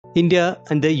India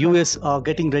and the US are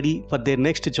getting ready for their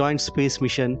next joint space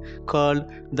mission called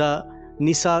the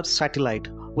NISAR satellite,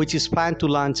 which is planned to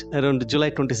launch around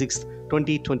July 26,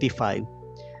 2025.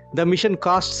 The mission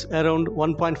costs around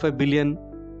 1.5 billion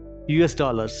US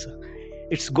dollars.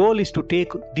 Its goal is to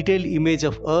take detailed image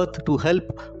of Earth to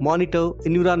help monitor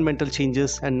environmental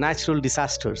changes and natural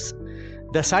disasters.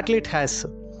 The satellite has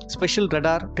special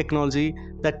radar technology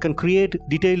that can create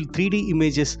detailed 3D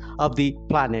images of the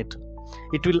planet.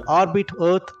 It will orbit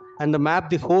Earth and map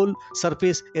the whole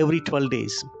surface every 12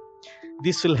 days.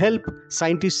 This will help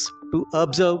scientists to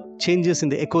observe changes in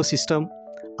the ecosystem,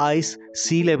 ice,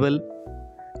 sea level,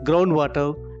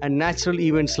 groundwater, and natural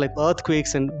events like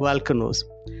earthquakes and volcanoes.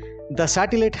 The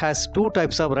satellite has two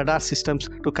types of radar systems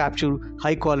to capture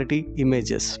high quality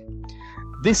images.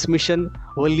 This mission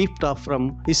will lift off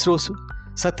from ISRO's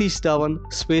Satish Dhawan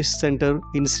Space Center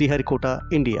in Sriharikota,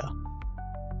 India.